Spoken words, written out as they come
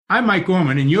I'm Mike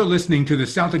Gorman, and you're listening to the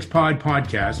Celtics Pod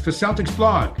podcast for Celtics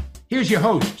Blog. Here's your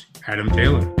host, Adam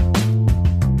Taylor.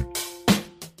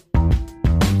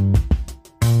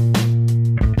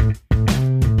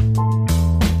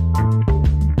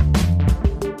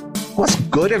 What's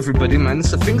good, everybody, man?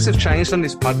 So things have changed on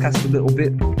this podcast a little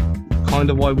bit. Kind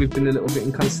of why we've been a little bit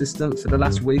inconsistent for the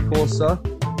last week or so.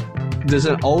 There's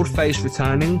an old face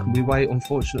returning.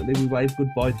 Unfortunately, we wave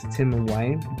goodbye to Tim and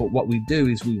Wayne. But what we do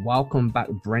is we welcome back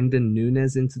Brendan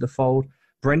Nunes into the fold.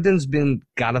 Brendan's been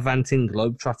gallivanting,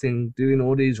 globetrotting, doing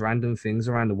all these random things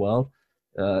around the world.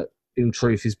 In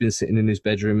truth, he's been sitting in his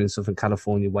bedroom in Southern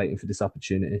California waiting for this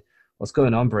opportunity. What's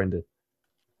going on, Brendan?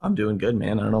 I'm doing good,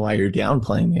 man. I don't know why you're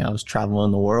downplaying me. I was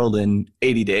traveling the world in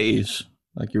 80 days,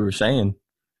 like you were saying.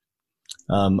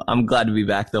 I'm glad to be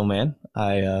back, though, man.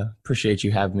 I appreciate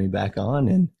you having me back on,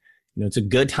 and it's a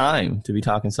good time to be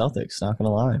talking Celtics. Not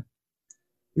gonna lie.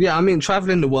 Yeah, I mean,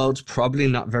 traveling the world's probably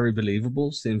not very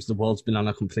believable. Seems the world's been on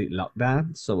a complete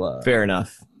lockdown. So fair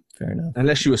enough.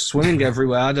 Unless you were swimming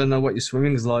everywhere, I don't know what your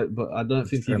swimming is like, but I don't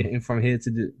think you're getting from here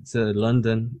to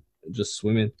London just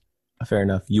swimming. Fair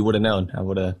enough. You would have known. I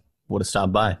would have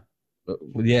stopped by.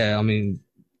 But, yeah, I mean,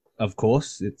 of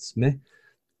course, it's me.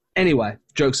 Anyway,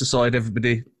 jokes aside,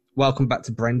 everybody, welcome back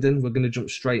to Brendan. We're going to jump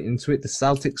straight into it. The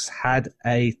Celtics had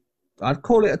I'd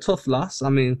call it a tough loss. I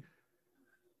mean,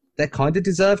 they kind of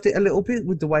deserved it a little bit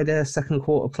with the way their second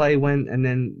quarter play went, and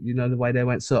then, the way they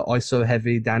went so ISO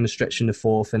heavy down the stretch in the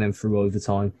fourth and then through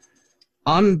overtime.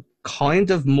 I'm kind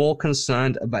of more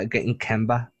concerned about getting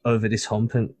Kemba over this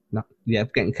hump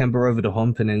getting Kemba over the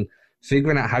hump and then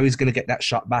figuring out how he's going to get that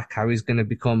shot back, how he's going to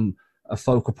become a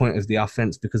focal point of the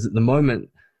offense, because at the moment,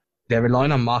 they're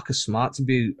relying on Marcus Smart to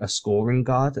be a scoring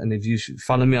guard. And if you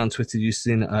follow me on Twitter, you've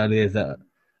seen earlier that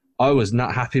I was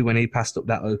not happy when he passed up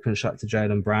that open shot to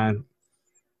Jaylen Brown.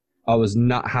 I was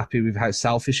not happy with how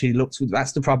selfish he looked.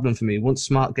 That's the problem for me. Once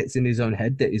Smart gets in his own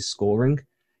head that he's scoring,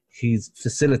 his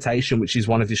facilitation, which is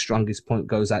one of his strongest points,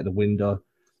 goes out the window.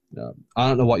 I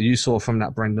don't know what you saw from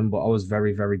that, Brendan, but I was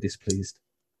very, very displeased.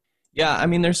 Yeah, I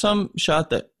mean, there's some shots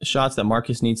that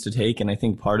Marcus needs to take, and I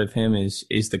think part of him is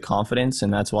the confidence,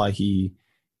 and that's why he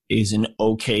is an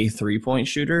okay three-point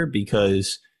shooter,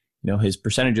 because his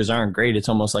percentages aren't great. It's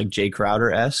almost like Jay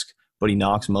Crowder-esque, but he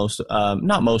knocks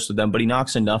not most of them, but he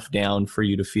knocks enough down for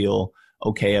you to feel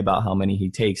okay about how many he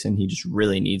takes, and he just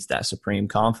really needs that supreme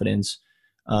confidence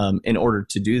in order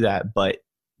to do that. But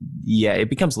yeah, it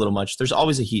becomes a little much. There's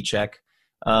always a heat check.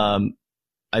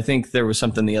 I think there was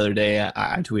something the other day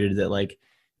I tweeted that,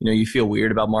 you feel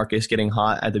weird about Marcus getting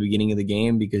hot at the beginning of the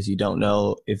game because you don't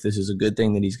know if this is a good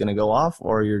thing that he's going to go off,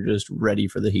 or you're just ready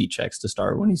for the heat checks to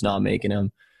start when he's not making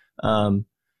them.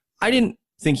 I didn't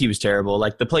think he was terrible.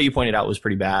 Like, the play you pointed out was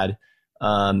pretty bad.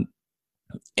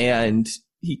 And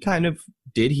he kind of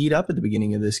did heat up at the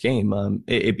beginning of this game.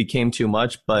 It became too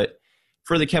much, but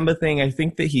for the Kemba thing, I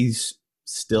think that he's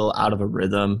still out of a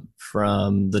rhythm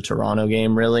from the Toronto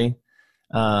game, really.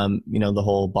 The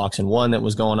whole box and one that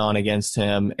was going on against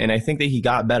him. And I think that he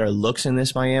got better looks in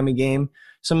this Miami game.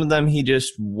 Some of them he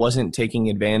just wasn't taking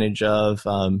advantage of.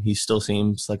 He still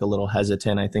seems like a little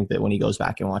hesitant. I think that when he goes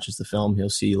back and watches the film, he'll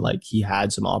see he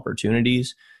had some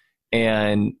opportunities.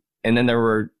 And then there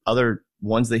were other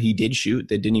ones that he did shoot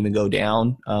that didn't even go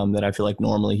down, that I feel like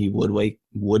normally he would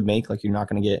make. Like, you're not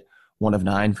going to get 1 of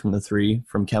 9 from the three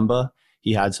from Kemba.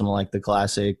 He had some the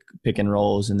classic pick and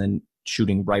rolls and then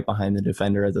shooting right behind the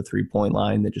defender at the 3-point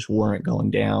line that just weren't going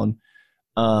down.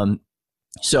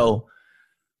 So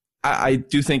I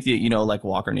do think that,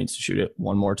 Walker needs to shoot it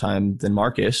one more time than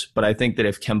Marcus. But I think that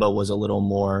if Kemba was a little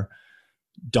more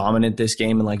dominant this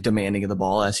game and demanding of the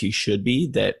ball as he should be,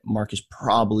 that Marcus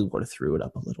probably would have threw it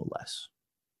up a little less.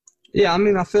 Yeah, I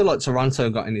mean, I feel like Toronto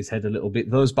got in his head a little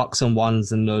bit. Those box and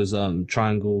ones and those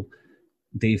triangle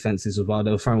defenses as well.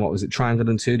 They were throwing, triangle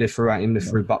and 2. They threw at him. They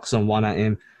threw box and 1 at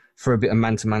him for a bit of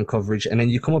man-to-man coverage. And then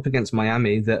you come up against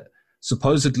Miami that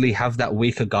supposedly have that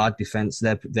weaker guard defense.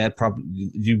 They're probably,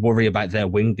 you worry about their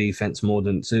wing defense more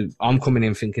than. So I'm coming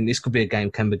in thinking this could be a game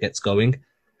Kemba gets going,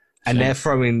 and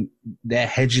they're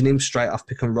hedging him straight off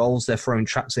pick and rolls. They're throwing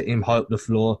traps at him high up the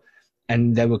floor,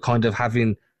 and they were kind of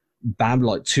having Bam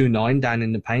 2-9 down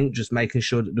in the paint, just making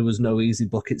sure that there was no easy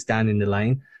buckets down in the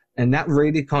lane. And that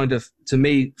really kind of, to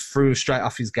me, threw him straight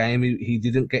off his game. He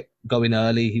didn't get going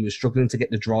early. He was struggling to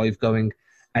get the drive going.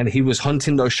 And he was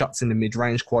hunting those shots in the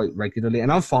mid-range quite regularly.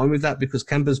 And I'm fine with that because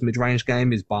Kemba's mid-range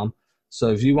game is bomb.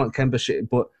 So if you want Kemba shit,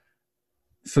 but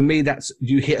for me, that's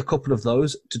you hit a couple of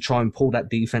those to try and pull that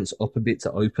defense up a bit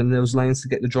to open those lanes to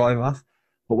get the drive off.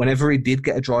 But whenever he did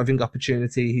get a driving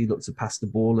opportunity, he looked to pass the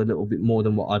ball a little bit more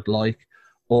than what I'd like.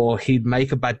 or he'd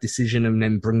make a bad decision and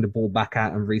then bring the ball back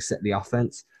out and reset the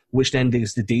offense, which then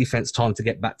gives the defense time to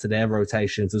get back to their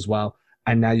rotations as well.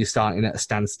 And now you're starting at a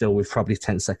standstill with probably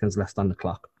 10 seconds left on the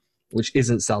clock, which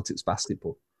isn't Celtics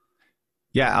basketball.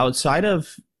 Yeah, outside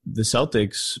of the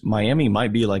Celtics, Miami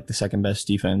might be like the second best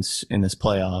defense in this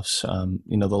playoffs.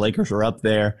 The Lakers are up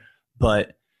there,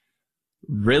 but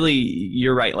really,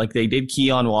 you're right. Like, they did key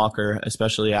on Walker,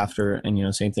 especially after,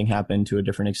 and same thing happened to a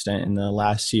different extent in the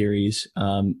last series.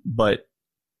 But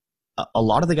a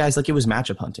lot of the guys, like, it was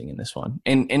matchup hunting in this one,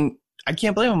 and I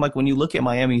can't blame them. Like, when you look at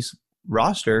Miami's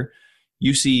roster,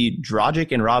 you see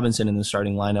Dragic and Robinson in the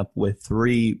starting lineup with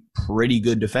three pretty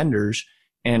good defenders.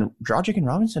 And Dragic and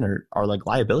Robinson are like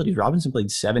liabilities. Robinson played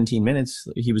 17 minutes.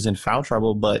 He was in foul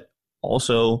trouble, but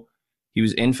also he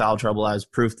was in foul trouble as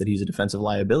proof that he's a defensive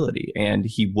liability. And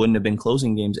he wouldn't have been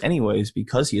closing games anyways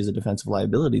because he is a defensive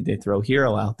liability. They throw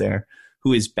Hero out there,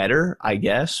 who is better, I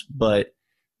guess, but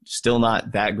still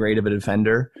not that great of a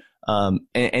defender. And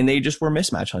they just were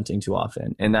mismatch hunting too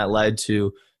often. And that led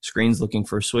to screens looking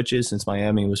for switches, since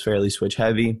Miami was fairly switch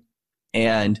heavy,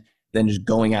 and then just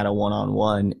going at a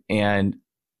one-on-one. And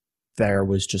there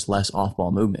was just less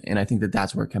off-ball movement. And I think that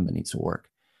that's where Kemba needs to work,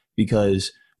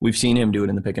 because we've seen him do it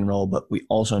in the pick and roll, but we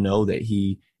also know that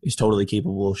he is totally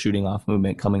capable of shooting off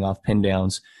movement, coming off pin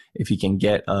downs. If he can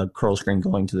get a curl screen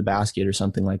going to the basket or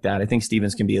something like that, I think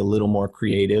Stevens can be a little more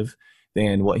creative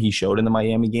than what he showed in the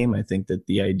Miami game. I think that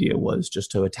the idea was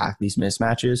just to attack these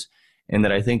mismatches, and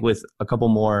that I think with a couple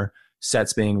more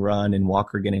sets being run and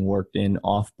Walker getting worked in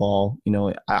off ball,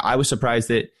 I was surprised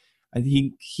that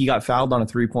he got fouled on a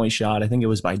 3-point shot. I think it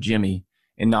was by Jimmy,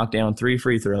 and knocked down 3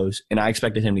 free throws. And I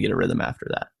expected him to get a rhythm after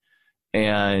that.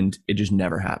 And it just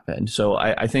never happened. So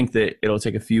I think that it'll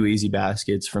take a few easy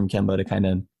baskets from Kemba to kind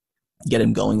of get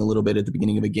him going a little bit at the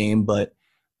beginning of a game. But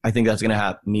I think that's going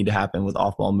to need to happen with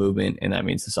off-ball movement. And that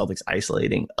means the Celtics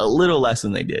isolating a little less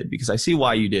than they did, because I see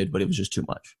why you did, but it was just too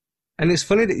much. And it's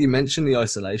funny that you mentioned the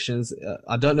isolations.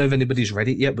 I don't know if anybody's read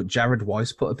it yet, but Jared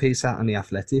Weiss put a piece out on The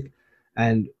Athletic.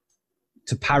 And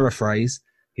to paraphrase,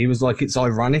 he was like, it's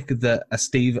ironic that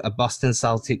a Boston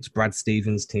Celtics Brad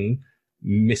Stevens team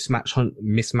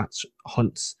mismatch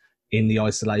hunts in the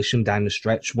isolation down the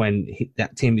stretch, when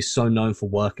that team is so known for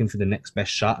working for the next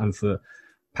best shot and for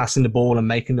passing the ball and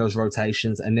making those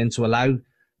rotations, and then to allow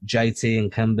JT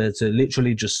and Kemba to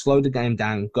literally just slow the game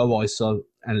down, go ISO,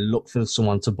 and look for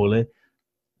someone to bully.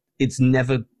 It's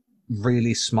never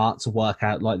really smart to work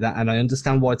out like that. And I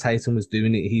understand why Tatum was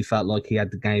doing it. He felt like he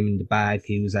had the game in the bag.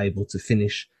 He was able to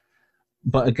finish.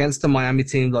 But against the Miami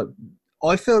team, like,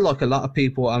 I feel like a lot of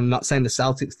people, I'm not saying the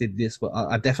Celtics did this, but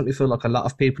I definitely feel like a lot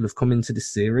of people have come into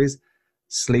this series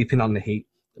sleeping on the Heat.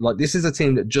 Like, this is a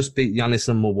team that just beat Giannis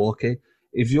and Milwaukee.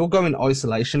 If you're going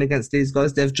isolation against these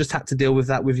guys, they've just had to deal with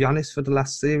that with Giannis for the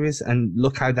last series, and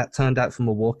look how that turned out for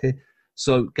Milwaukee.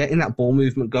 So getting that ball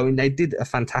movement going, they did a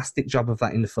fantastic job of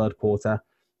that in the third quarter.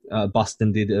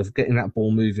 Boston did, of getting that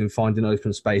ball moving, finding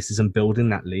open spaces and building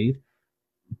that lead.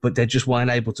 But they just weren't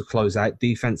able to close out.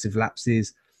 Defensive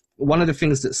lapses. One of the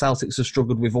things that Celtics have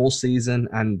struggled with all season,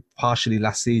 and partially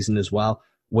last season as well,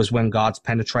 was when guards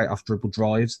penetrate off dribble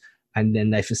drives and then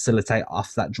they facilitate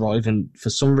off that drive. And for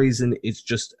some reason, it's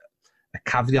just a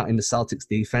caveat in the Celtics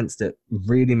defense that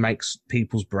really makes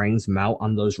people's brains melt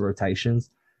on those rotations.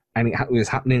 And it was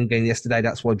happening again yesterday.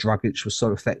 That's why Dragic was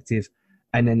so effective.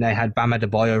 And then they had Bam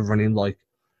Adebayo running like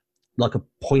a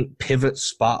point pivot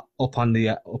spot up on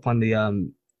the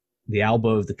elbow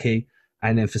of the key,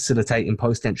 and then facilitating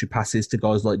post-entry passes to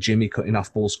guys like Jimmy, cutting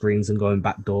off ball screens and going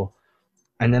backdoor.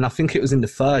 And then I think it was in the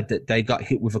third that they got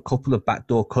hit with a couple of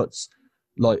backdoor cuts,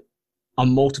 like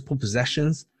on multiple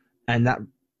possessions. And that,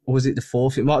 or was it the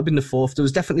fourth? It might have been the fourth. There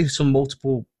was definitely some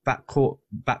multiple back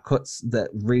cuts that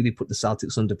really put the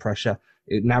Celtics under pressure.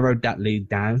 It narrowed that lead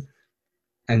down.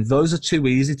 And those are too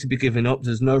easy to be given up.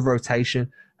 There's no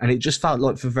rotation. And it just felt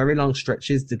like for very long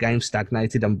stretches, the game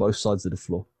stagnated on both sides of the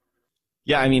floor.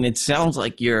 Yeah, I mean, it sounds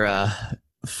like you're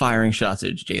firing shots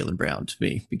at Jaylen Brown to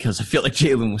me, because I feel like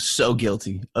Jaylen was so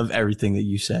guilty of everything that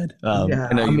you said. I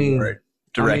know you were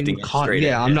directing it straight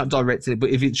at I'm not directing it,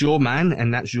 but if it's your man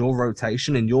and that's your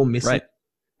rotation and you're missing, right,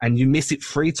 and you miss it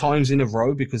 3 times in a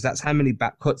row, because that's how many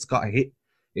back cuts got hit.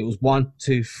 It was 1,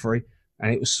 2, 3,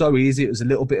 and it was so easy. It was a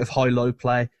little bit of high-low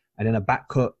play, and then a back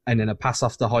cut, and then a pass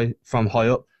off from high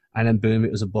up, and then boom,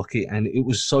 it was a bucket. And it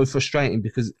was so frustrating,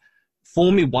 because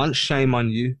fool me once, shame on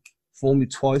you. Fool me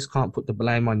twice, can't put the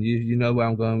blame on you. You know where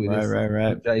I'm going with this.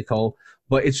 Right. J. Cole.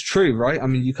 But it's true, right? I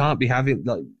mean, you can't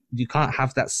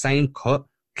have that same cut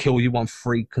kill you on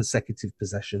 3 consecutive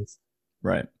possessions.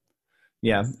 Right.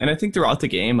 Yeah. And I think throughout the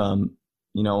game,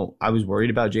 I was worried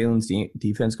about Jalen's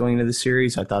defense going into the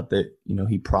series. I thought that,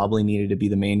 he probably needed to be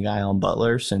the main guy on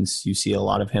Butler, since you see a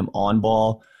lot of him on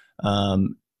ball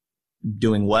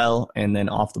doing well, and then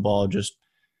off the ball, just,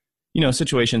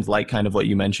 situations like kind of what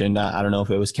you mentioned. I don't know if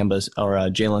it was Kemba's or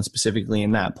Jalen specifically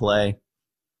in that play,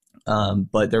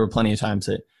 but there were plenty of times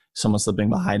that someone slipping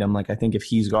behind him. Like, I think if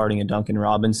he's guarding a Duncan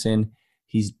Robinson,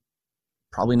 he's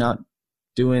probably not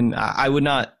doing – I would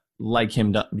not like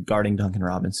him guarding Duncan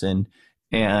Robinson.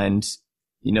 And,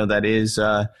 that is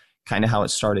kind of how it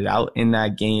started out in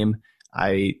that game.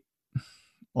 I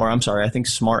think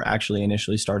Smart actually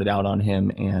initially started out on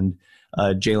him, and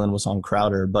Jalen was on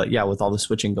Crowder. But, yeah, with all the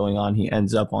switching going on, he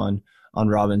ends up on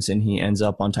Robinson. He ends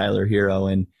up on Tyler Hero,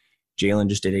 and Jalen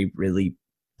just did a really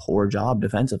poor job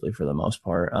defensively for the most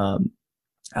part.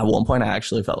 At one point, I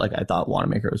actually felt like I thought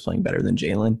Wanamaker was playing better than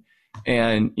Jalen.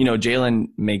 And, Jalen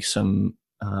makes some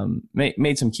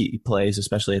made some key plays,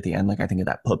 especially at the end. Like, I think of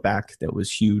that putback that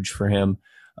was huge for him.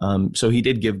 So he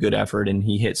did give good effort, and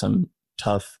he hit some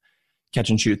tough catch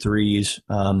and shoot threes.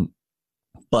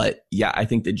 But yeah, I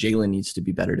think that Jalen needs to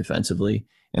be better defensively,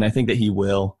 and I think that he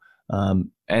will.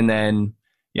 And then,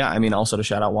 yeah, I mean, also to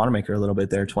shout out Wanamaker a little bit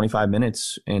there, 25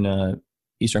 minutes in a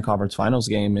Eastern Conference Finals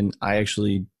game, and I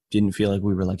actually didn't feel like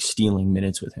we were like stealing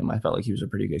minutes with him. I felt like he was a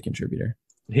pretty good contributor.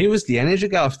 He was the energy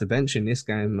guy off the bench in this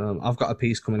game. I've got a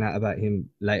piece coming out about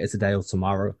him later today or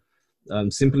tomorrow,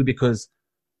 simply because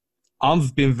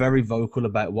I've been very vocal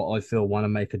about what I feel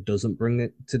Wanamaker doesn't bring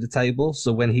it to the table.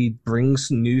 So when he brings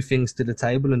new things to the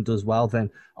table and does well, then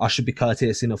I should be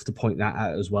courteous enough to point that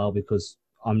out as well, because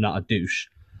I'm not a douche.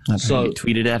 So you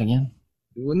tweeted that again?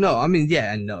 Well, no, I mean,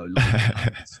 yeah and no.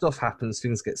 Like, stuff happens,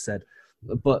 things get said.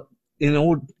 But in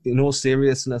all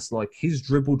seriousness, like, his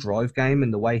dribble drive game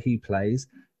and the way he plays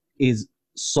is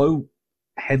so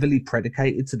heavily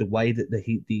predicated to the way that the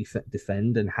Heat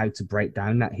defend and how to break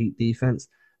down that Heat defense,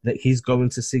 that he's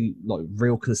going to see like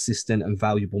real consistent and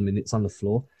valuable minutes on the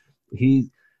floor.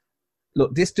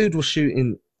 This dude was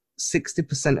shooting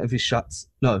 60% of his shots.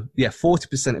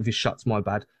 40% of his shots, my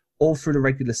bad, all through the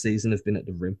regular season have been at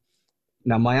the rim.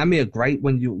 Now, Miami are great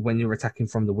when you're attacking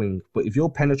from the wing, but if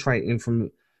you're penetrating from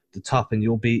the top and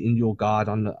you're beating your guard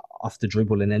off the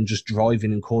dribble and then just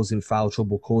driving and causing foul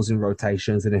trouble, causing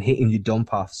rotations, and then hitting your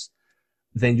dump offs,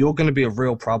 then you're going to be a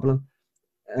real problem.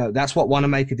 That's what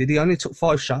Wanamaker did. He only took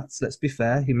 5 shots. Let's be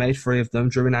fair. He made 3 of them,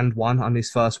 drew an and one on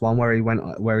his first one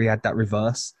where he had that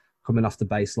reverse coming off the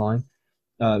baseline.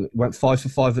 Went 5 for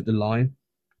 5 at the line.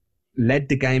 Led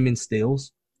the game in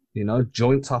steals.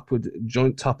 Joint top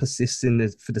assists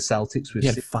for the Celtics. He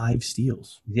had 5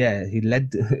 steals. Yeah, he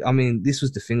led. I mean, this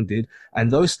was the thing, dude.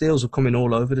 And those steals were coming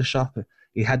all over the shop.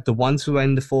 He had the one to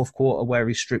end the fourth quarter where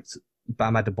he stripped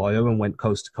Bam Adebayo and went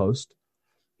coast to coast.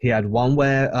 He had one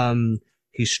where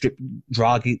he stripped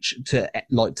Dragic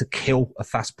to kill a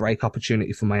fast break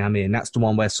opportunity for Miami, and that's the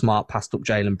one where Smart passed up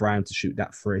Jaylen Brown to shoot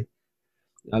that free.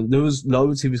 There was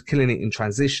loads. He was killing it in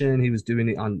transition. He was doing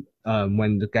it on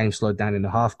when the game slowed down in the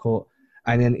half court,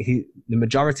 and then the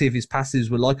majority of his passes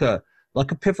were like a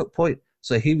pivot point.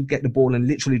 So he would get the ball and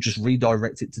literally just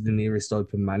redirect it to the nearest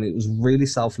open man. It was a really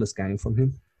selfless game from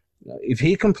him. If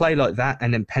he can play like that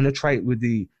and then penetrate with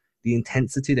the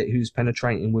intensity that he was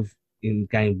penetrating with in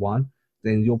game 1,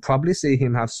 then you'll probably see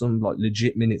him have some like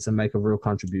legit minutes and make a real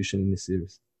contribution in this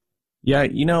series. Yeah,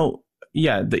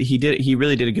 he did. He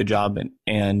really did a good job,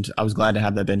 and I was glad to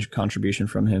have that bench contribution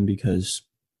from him, because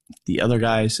the other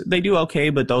guys, they do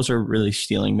okay, but those are really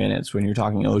stealing minutes. When you're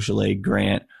talking Ogilvy,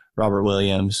 Grant, Robert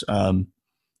Williams,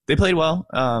 they played well,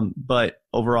 but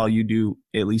overall, you do,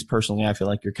 at least personally, I feel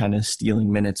like you're kind of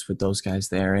stealing minutes with those guys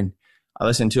there. And I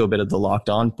listened to a bit of the Locked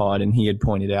On pod, and he had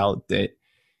pointed out that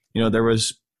there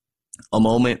was a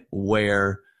moment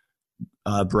where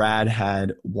Brad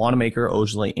had Wanamaker,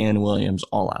 Ogilvy, and Williams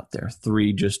all out there,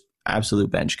 3 just absolute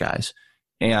bench guys.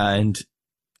 And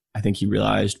I think he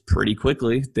realized pretty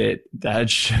quickly that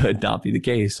should not be the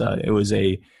case. It was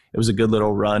a good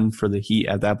little run for the Heat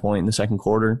at that point in the second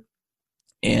quarter,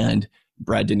 and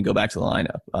Brad didn't go back to the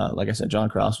lineup. Like I said, John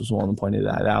Krause was the one that pointed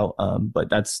that out. But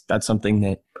that's something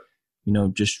that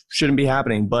just shouldn't be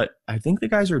happening. But I think the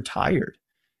guys are tired,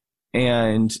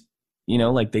 and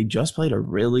they just played a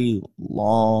really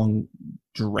long,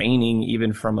 draining,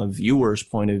 even from a viewer's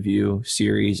point of view,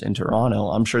 series in Toronto.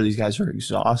 I'm sure these guys are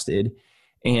exhausted.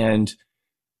 And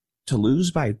to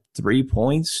lose by 3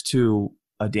 points to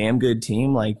a damn good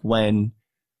team, like when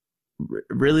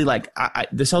really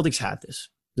the Celtics had this.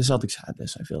 The Celtics had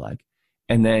this, I feel like.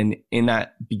 And then in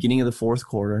that beginning of the fourth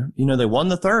quarter, they won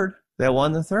the third.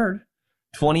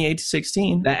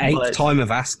 28-16. The 8th time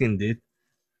of asking, dude.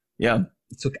 Yeah.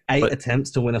 It took 8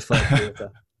 attempts to win a third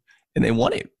quarter. And they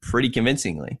won it pretty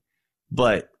convincingly.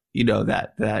 But,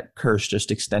 that curse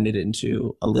just extended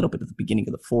into a little bit at the beginning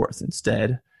of the fourth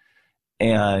instead.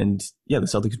 And the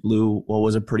Celtics blew what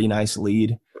was a pretty nice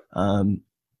lead.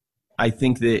 I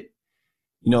think that,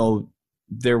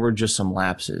 there were just some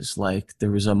lapses. Like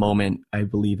there was a moment, I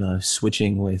believe,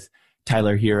 switching with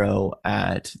Tyler Hero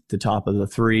at the top of the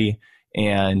three,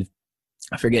 and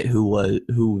I forget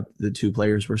who the two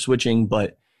players were switching,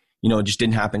 but it just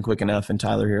didn't happen quick enough. And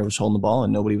Tyler Hero was holding the ball,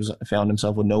 and found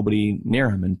himself with nobody near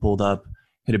him, and pulled up,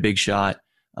 hit a big shot.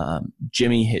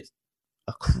 Jimmy hit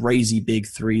a crazy big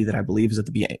three that I believe is at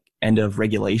the end of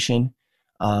regulation,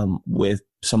 with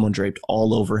someone draped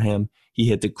all over him. He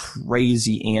hit the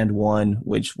crazy and one,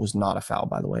 which was not a foul,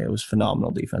 by the way. It was phenomenal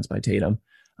defense by Tatum.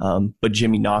 But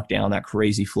Jimmy knocked down that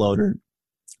crazy floater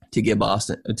to give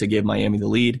Miami the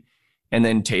lead. And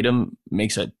then Tatum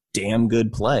makes a damn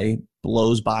good play,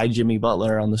 blows by Jimmy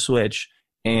Butler on the switch,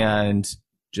 and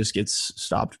just gets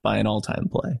stopped by an all-time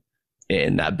play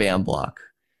in that Bam block.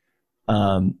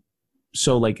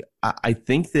 So, I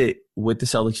think that with the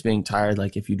Celtics being tired,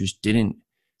 if you just didn't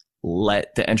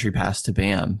let the entry pass to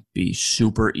Bam be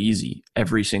super easy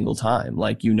every single time.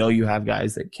 You have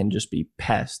guys that can just be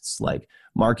pests. Like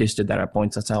Marcus did that at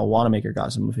points. That's how Wanamaker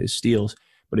got some of his steals.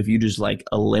 But if you just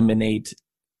eliminate,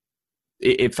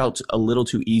 it felt a little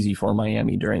too easy for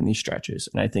Miami during these stretches.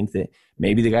 And I think that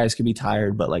maybe the guys could be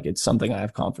tired, but it's something I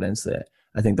have confidence that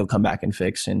I think they'll come back and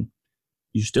fix. And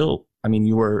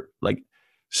you were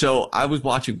so I was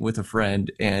watching with a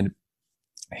friend, and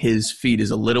his feed is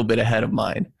a little bit ahead of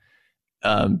mine.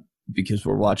 Because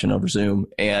we're watching over Zoom,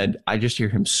 and I just hear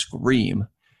him scream,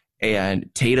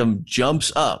 and Tatum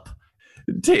jumps up.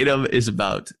 Tatum is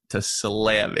about to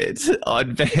slam it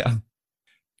on Bam,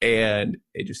 and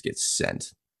it just gets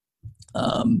sent.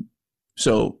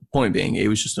 So point being, it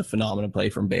was just a phenomenal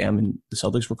play from Bam, and the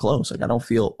Celtics were close. I don't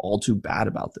feel all too bad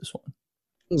about this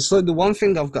one. So the one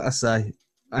thing I've got to say,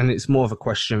 and it's more of a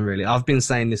question really, I've been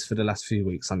saying this for the last few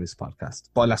weeks on this podcast.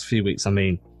 By last few weeks, I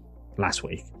mean last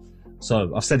week.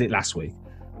 So I've said it last week.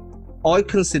 I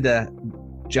consider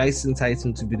Jason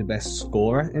Tatum to be the best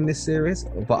scorer in this series,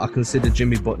 but I consider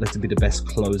Jimmy Butler to be the best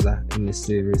closer in this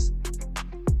series.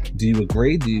 Do you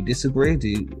agree? Do you disagree?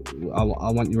 I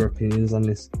want your opinions on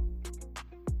this.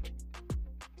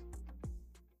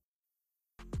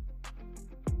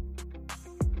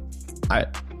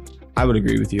 I would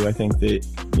agree with you. I think that,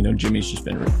 Jimmy's just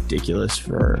been ridiculous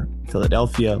for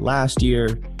Philadelphia last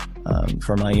year.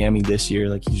 For Miami this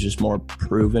year, he's just more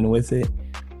proven with it.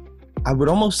 I would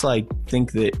almost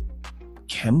think that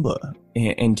Kemba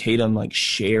and Tatum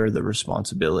share the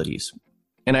responsibilities.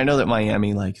 And I know that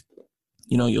Miami,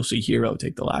 you'll see Hero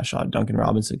take the last shot. Duncan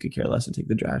Robinson could care less and take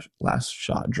the last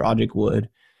shot. Dragic would.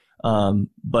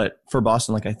 But for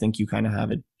Boston, I think you kind of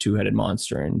have a two-headed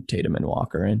monster in Tatum and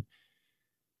Walker. And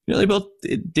they both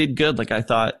did good. I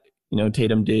thought,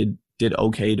 Tatum did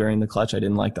okay during the clutch. I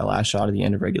didn't like that last shot at the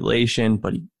end of regulation,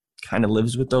 but he kind of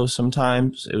lives with those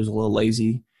sometimes. It was a little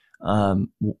lazy.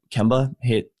 Kemba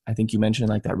hit, I think you mentioned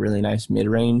that really nice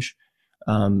mid-range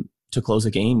to close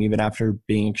the game, even after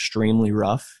being extremely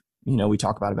rough. We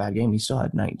talk about a bad game. He still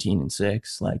had 19 and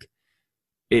 6.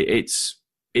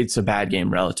 It's a bad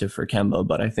game relative for Kemba,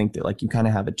 but I think that you kind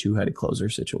of have a two-headed closer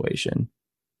situation,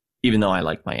 even though I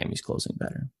like Miami's closing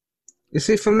better. You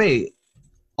see, for me,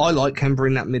 I like Kemba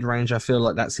in that mid-range. I feel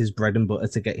like that's his bread and butter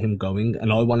to get him going.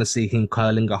 And I want to see him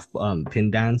curling off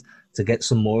pin downs to get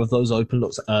some more of those open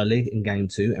looks early in game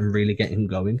 2 and really get him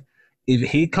going.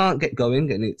 If he can't get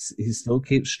going and he still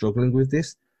keeps struggling with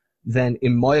this, then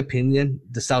in my opinion,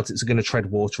 the Celtics are going to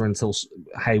tread water until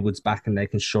Hayward's back and they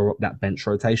can shore up that bench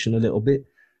rotation a little bit.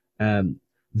 Then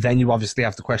you obviously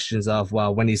have the questions of,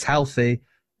 well, when he's healthy,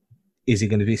 is he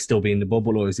going to still be in the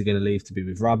bubble, or is he going to leave to be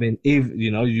with Robin? If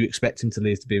you expect him to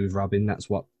leave to be with Robin, that's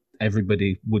what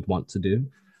everybody would want to do.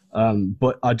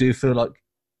 But I do feel like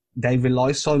they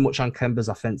rely so much on Kemba's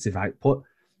offensive output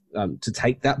to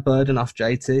take that burden off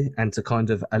JT, and to kind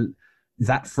of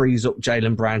that frees up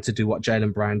Jaylen Brown to do what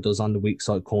Jaylen Brown does on the weak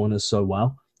side corners so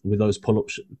well with those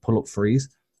pull-up threes.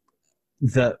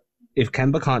 That if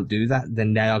Kemba can't do that,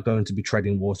 then they are going to be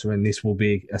treading water, and this will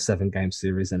be a 7-game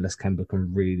series unless Kemba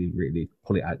can really, really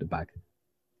pull it out the bag.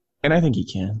 And I think he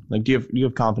can. Do you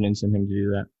have confidence in him to do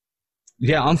that?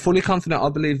 Yeah, I'm fully confident. I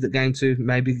believe that game 2,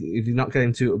 maybe if you're not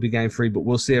game 2, it'll be game 3, but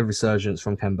we'll see a resurgence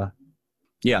from Kemba.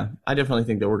 Yeah, I definitely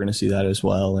think that we're going to see that as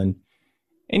well. And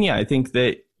yeah, I think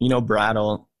that, Brad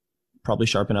will probably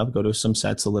sharpen up, go to some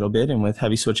sets a little bit. And with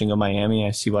heavy switching of Miami,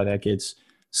 I see why that gets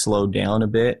slowed down a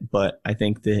bit. But I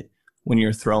think that when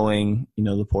you're throwing,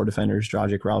 the poor defenders,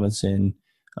 Dragic, Robinson,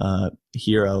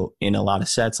 Hero in a lot of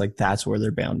sets, like that's where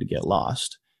they're bound to get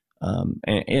lost.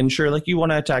 And sure, like you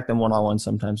want to attack them one-on-one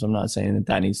sometimes. I'm not saying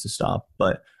that needs to stop,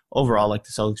 but overall, like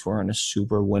the Celtics were in a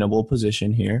super winnable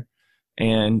position here.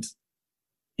 And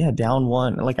yeah, down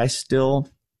one, like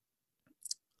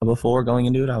before going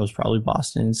into it, I was probably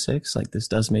Boston in 6. Like this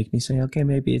does make me say, okay,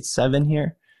 maybe it's 7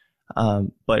 here.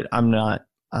 But I'm not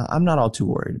all too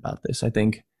worried about this. I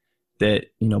think that,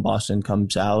 Boston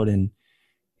comes out and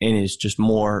is just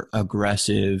more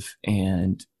aggressive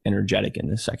and energetic in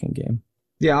the second game.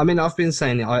 Yeah, I mean, I've been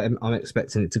saying it. I'm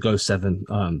expecting it to go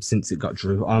 7 since it got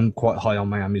drew. I'm quite high on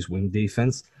Miami's wing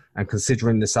defense. And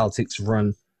considering the Celtics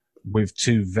run with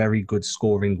 2 very good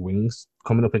scoring wings,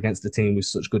 coming up against a team with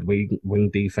such good wing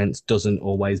defense doesn't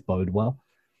always bode well.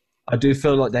 I do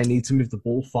feel like they need to move the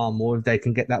ball far more. If they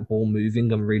can get that ball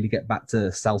moving and really get back to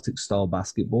Celtics-style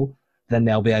basketball, then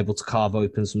they'll be able to carve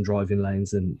open some driving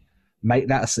lanes and make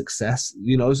that a success.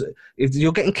 If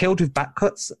you're getting killed with back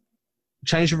cuts,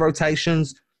 change your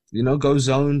rotations, go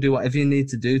zone, do whatever you need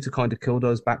to do to kind of kill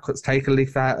those back cuts. Take a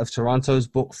leaf out of Toronto's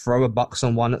book, throw a box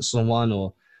on one at someone,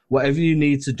 or whatever you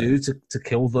need to do to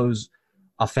kill those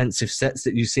offensive sets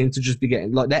that you seem to just be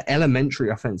getting. Like, they're elementary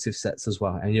offensive sets as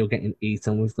well, and you're getting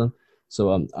eaten with them.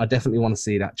 So I definitely want to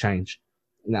see that change.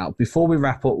 Now, before we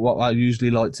wrap up, what I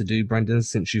usually like to do, Brendan,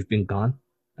 since you've been gone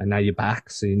and now you're back,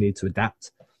 so you need to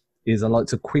adapt, is I like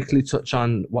to quickly touch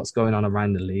on what's going on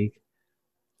around the league.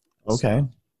 Okay.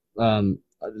 So,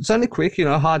 it's only quick,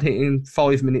 hard hitting,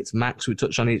 5 minutes max. We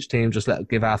touch on each team, just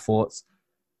give our thoughts.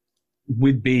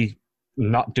 We'd be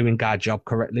not doing our job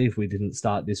correctly if we didn't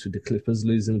start this with the Clippers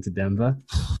losing to Denver.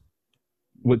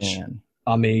 Which, man.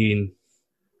 I mean,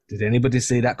 did anybody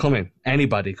see that coming?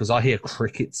 Anybody? Because I hear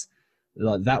crickets.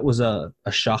 Like, that was a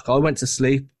shock. I went to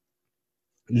sleep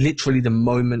literally the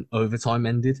moment overtime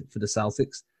ended for the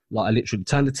Celtics. Like, I literally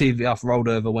turned the TV off, rolled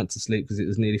over, went to sleep because it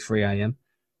was nearly 3 a.m.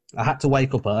 I had to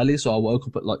wake up early, so I woke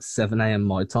up at like 7 a.m.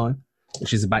 my time,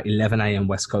 which is about 11 p.m.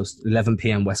 West Coast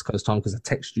time, because I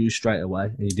texted you straight away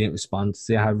and you didn't respond.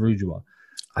 See how rude you are.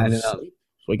 I was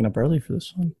waking up early for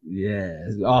this one. Yeah.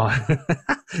 Oh,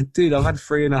 dude, I've had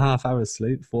 3.5 hours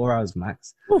sleep, 4 hours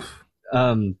max. Oof.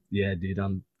 Yeah, dude,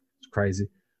 I'm crazy.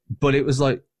 But it was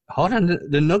like, hold on,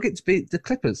 the Nuggets beat the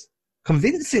Clippers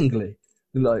convincingly.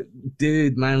 Like,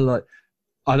 dude, man, like,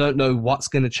 I don't know what's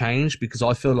going to change, because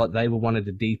I feel like they were one of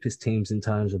the deepest teams in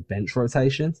terms of bench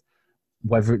rotations.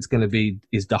 Whether it's going to be,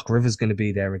 is Doc Rivers going to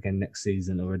be there again next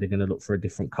season, or are they going to look for a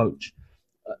different coach?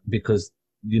 Because,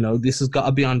 this has got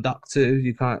to be on Doc too.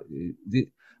 You can't,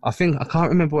 I can't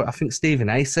remember, I think Stephen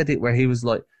A said it, where he was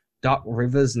like, Doc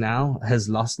Rivers now has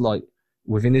lost, like,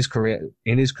 within his career,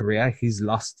 he's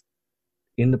lost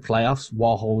in the playoffs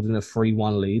while holding a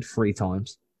 3-1 lead 3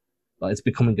 times. Like, it's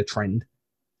becoming a trend.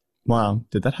 Wow.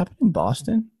 Did that happen in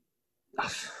Boston?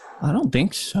 I don't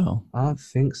think so. I don't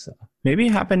think so. Maybe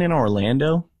it happened in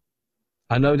Orlando.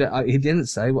 I know that he didn't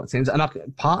say what teams. And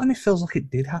part of me feels like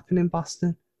it did happen in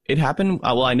Boston. It happened.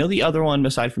 Well, I know the other one,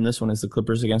 aside from this one, is the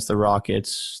Clippers against the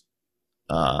Rockets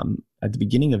at the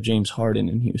beginning of James Harden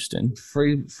in Houston.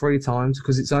 Three times,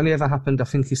 because it's only ever happened, I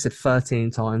think he said 13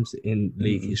 times in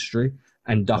league history.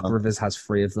 And Doc Rivers has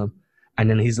 3 of them. And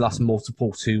then he's lost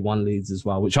multiple 2-1 leads as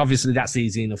well, which obviously that's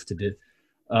easy enough to do.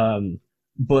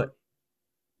 But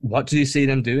what do you see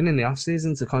them doing in the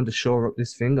offseason to kind of shore up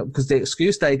this thing? Because the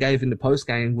excuse they gave in the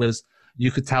postgame was, you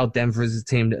could tell Denver is a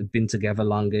team that had been together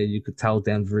longer. You could tell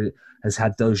Denver has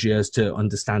had those years to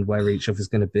understand where each other's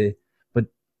going to be. But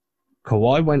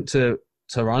Kawhi went to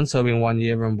Toronto in 1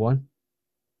 year and won.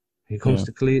 He comes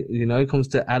to he comes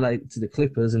to LA, to the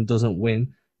Clippers, and doesn't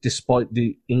win despite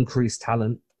the increased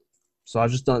talent. So I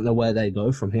just don't know where they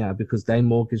go from here, because they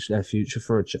mortgage their future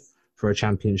for a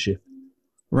championship.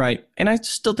 Right. And I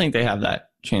still think they have that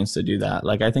chance to do that.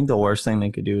 Like, I think the worst thing they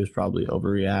could do is probably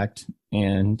overreact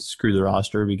and screw the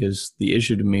roster, because the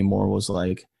issue to me more was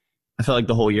like, I felt like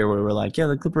the whole year where we were like, yeah,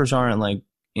 the Clippers aren't like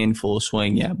in full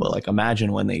swing yet, but like,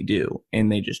 imagine when they do.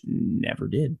 And they just never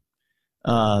did.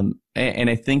 And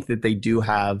I think that they do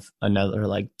have another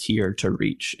like tier to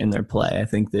reach in their play. I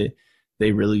think that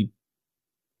they really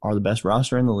are the best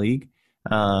roster in the league.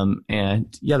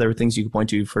 And yeah, there were things you could point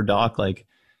to for Doc, like,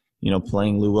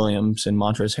 playing Lou Williams and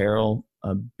Montrezl Harrell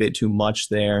a bit too much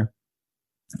there,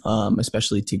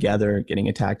 especially together, getting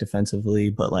attacked defensively.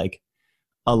 But like,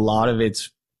 a lot of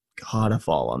it's gotta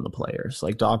fall on the players.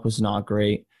 Like, Doc was not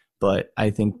great, but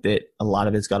I think that a lot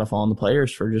of it's gotta fall on the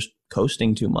players for just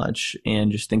coasting too much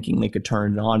and just thinking they could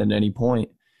turn it on at any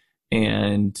point,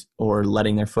 or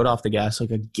letting their foot off the gas. Like,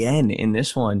 again, in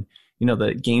this one,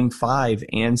 the game 5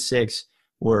 and 6,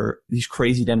 were these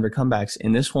crazy Denver comebacks.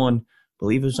 In this one, I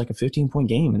believe it was like a 15-point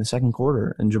game in the second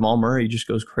quarter, and Jamal Murray just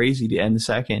goes crazy to end the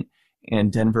second,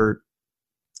 and Denver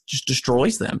just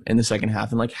destroys them in the second half.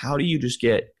 And like, how do you just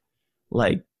get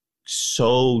like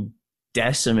so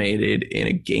decimated in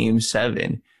a game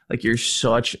 7? Like, you're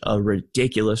such a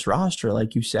ridiculous roster,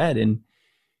 like you said. And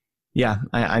yeah,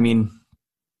 I mean,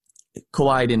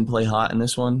 Kawhi didn't play hot in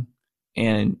this one,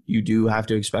 and you do have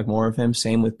to expect more of him.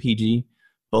 Same with PG.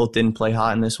 Both didn't play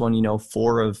hot in this one.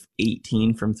 4 of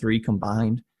 18 from 3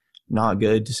 combined. Not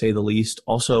good, to say the least.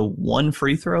 Also, 1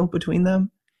 free throw between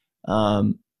them.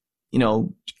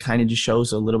 Kind of just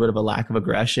shows a little bit of a lack of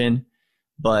aggression.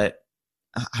 But,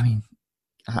 I mean,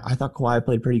 I thought Kawhi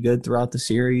played pretty good throughout the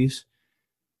series.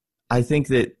 I think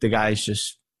that the guys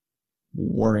just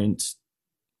weren't,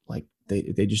 like,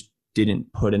 they just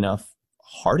didn't put enough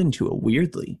heart into it,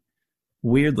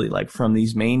 weirdly, like from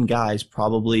these main guys,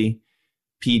 probably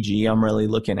PG I'm really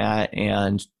looking at.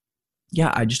 And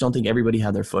yeah, I just don't think everybody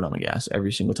had their foot on the gas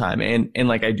every single time. And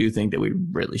like, I do think that we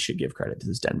really should give credit to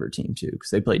this Denver team too, because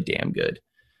they played damn good.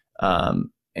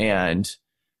 And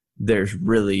there's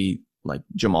really, like,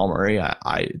 Jamal Murray,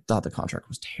 I thought the contract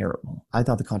was terrible. I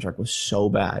thought the contract was so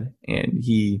bad. And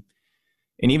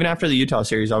even after the Utah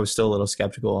series, I was still a little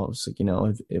skeptical. I was like,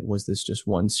 was this just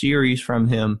one series from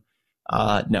him?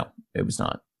 No, it was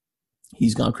not.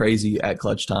 He's gone crazy at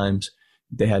clutch times.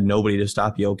 They had nobody to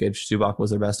stop Jokic. Zubac was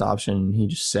their best option. He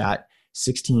just sat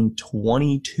 16,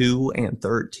 22, and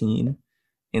 13.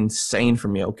 Insane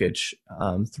from Jokic.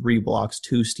 3 blocks,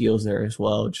 2 steals there as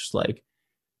well. Just like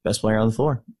best player on the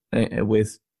floor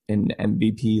with an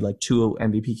MVP, like 2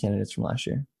 MVP candidates from last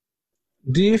year.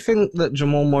 Do you think that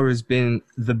Jamal Murray has been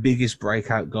the biggest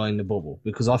breakout guy in the bubble?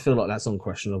 Because I feel like that's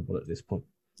unquestionable at this point.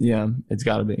 Yeah, it's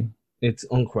got to be. It's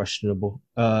unquestionable.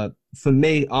 For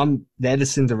me, they're the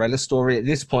Cinderella story. At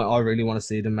this point, I really want to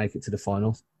see them make it to the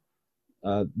finals.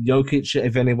 Jokic,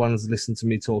 if anyone's listened to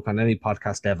me talk on any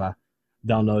podcast ever,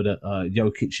 they'll know that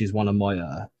Jokic is one of my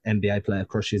NBA player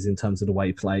crushes in terms of the way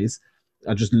he plays.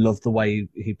 I just love the way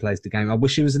he plays the game. I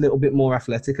wish he was a little bit more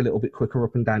athletic, a little bit quicker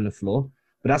up and down the floor.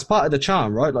 But that's part of the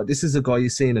charm, right? Like, this is a guy you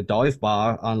see in a dive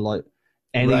bar on, like,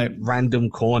 any random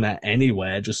corner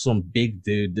anywhere, just some big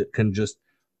dude that can just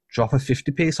drop a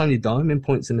 50-piece on your dime in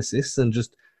points and assists and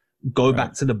just go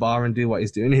back to the bar and do what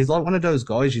he's doing. He's like one of those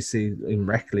guys you see in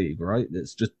rec league, right?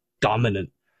 That's just dominant.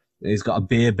 He's got a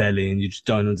beer belly and you just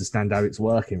don't understand how it's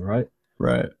working, right?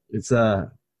 Right. It's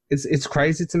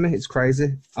crazy to me. It's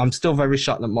crazy. I'm still very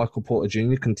shocked that Michael Porter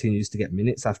Jr. continues to get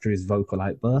minutes after his vocal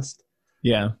outburst.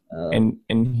 Yeah, and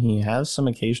he has some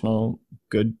occasional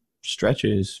good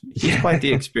stretches. He's quite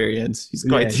the experience. He's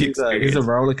a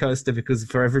roller coaster, because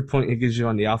for every point he gives you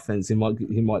on the offense, he might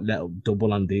let up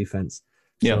double on defense.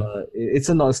 Yeah, so, it's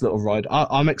a nice little ride.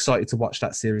 I'm excited to watch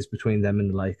that series between them and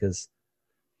the Lakers,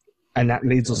 and that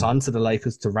leads us on to the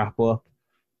Lakers to wrap up.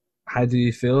 How do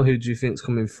you feel? Who do you think's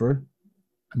coming through?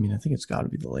 I mean, I think it's got to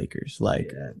be the Lakers.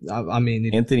 Like, I mean,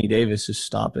 Anthony Davis is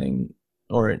stopping,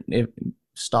 or if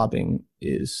stopping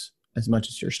is as much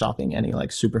as you're stopping any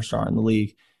like superstar in the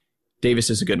league. Davis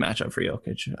is a good matchup for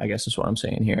Jokic, I guess is what I'm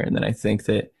saying here. And then I think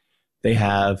that they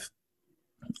have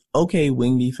okay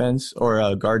wing defense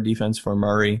or guard defense for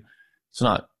Murray. It's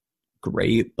not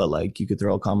great, but like you could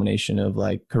throw a combination of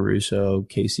like Caruso,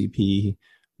 KCP,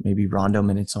 maybe Rondo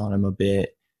minutes on him a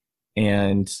bit.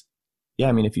 And yeah,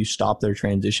 I mean, if you stop their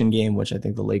transition game, which I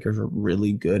think the Lakers are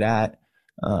really good at,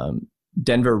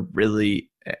 Denver really,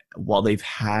 while they've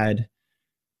had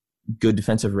good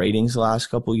defensive ratings the last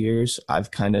couple of years, I've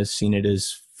kind of seen it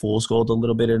as fool's gold a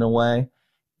little bit in a way.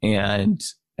 And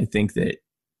I think that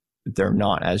they're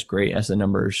not as great as the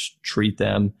numbers treat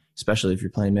them, especially if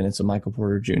you're playing minutes of Michael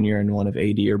Porter Jr. and one of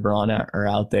AD or Braun are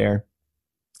out there.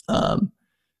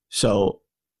 So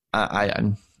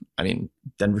I mean,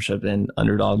 Denver should have been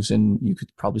underdogs, and you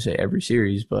could probably say every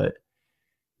series, but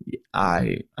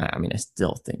I mean, I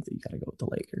still think that you got to go with the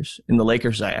Lakers. And the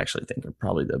Lakers, I actually think, are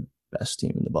probably the best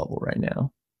team in the bubble right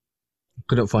now.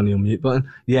 Couldn't find the unmute button.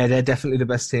 Yeah, they're definitely the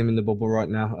best team in the bubble right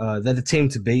now. They're the team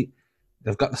to beat.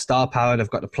 They've got the star power. They've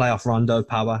got the playoff Rondo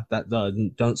power.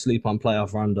 Don't sleep on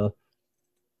playoff Rondo.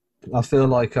 I feel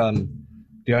like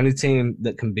the only team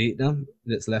that can beat them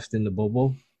that's left in the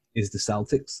bubble is the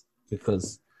Celtics,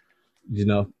 because, you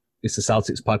know, it's a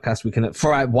Celtics podcast. We can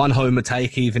throw out one homer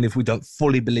take even if we don't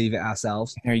fully believe it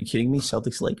ourselves. Are you kidding me?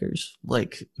 Celtics Lakers?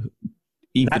 Like,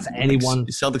 that's anyone.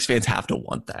 Celtics fans have to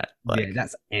want that. Like, yeah,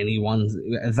 that's anyone's.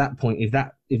 At that point, if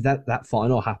that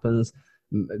final happens,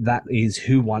 that is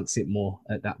who wants it more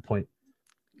at that point.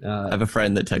 I have a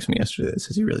friend that texted me yesterday that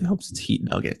says he really hopes it's Heat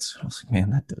Nuggets. I was like, man,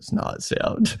 that does not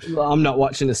sound. I'm not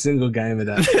watching a single game of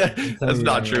that. That's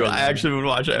not true. I actually would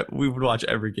watch it. We would watch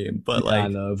every game, but like, I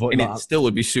know, but and it still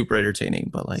would be super entertaining.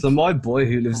 But like, so my boy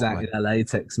who lives out in LA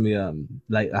texted me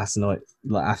late last night,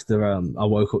 like after I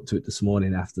woke up to it this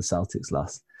morning after Celtics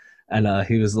lost, and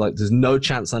he was like, "There's no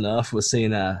chance on earth we're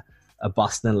seeing a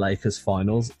Boston Lakers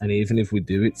finals, and even if we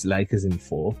do, it's Lakers in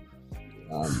 4."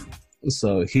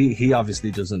 So he obviously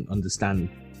doesn't understand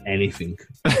anything,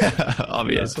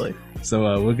 obviously.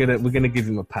 So we're gonna give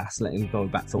him a pass, let him go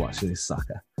back to watching his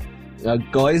soccer.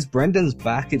 Guys, Brendan's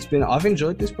back. I've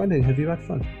enjoyed this. Brendan, have you had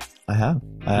fun? I have,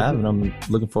 and I'm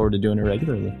looking forward to doing it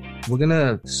regularly. We're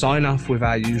gonna sign off with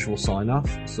our usual sign off,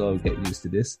 so get used to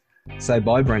this. Say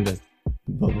bye, Brendan.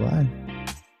 Bye bye.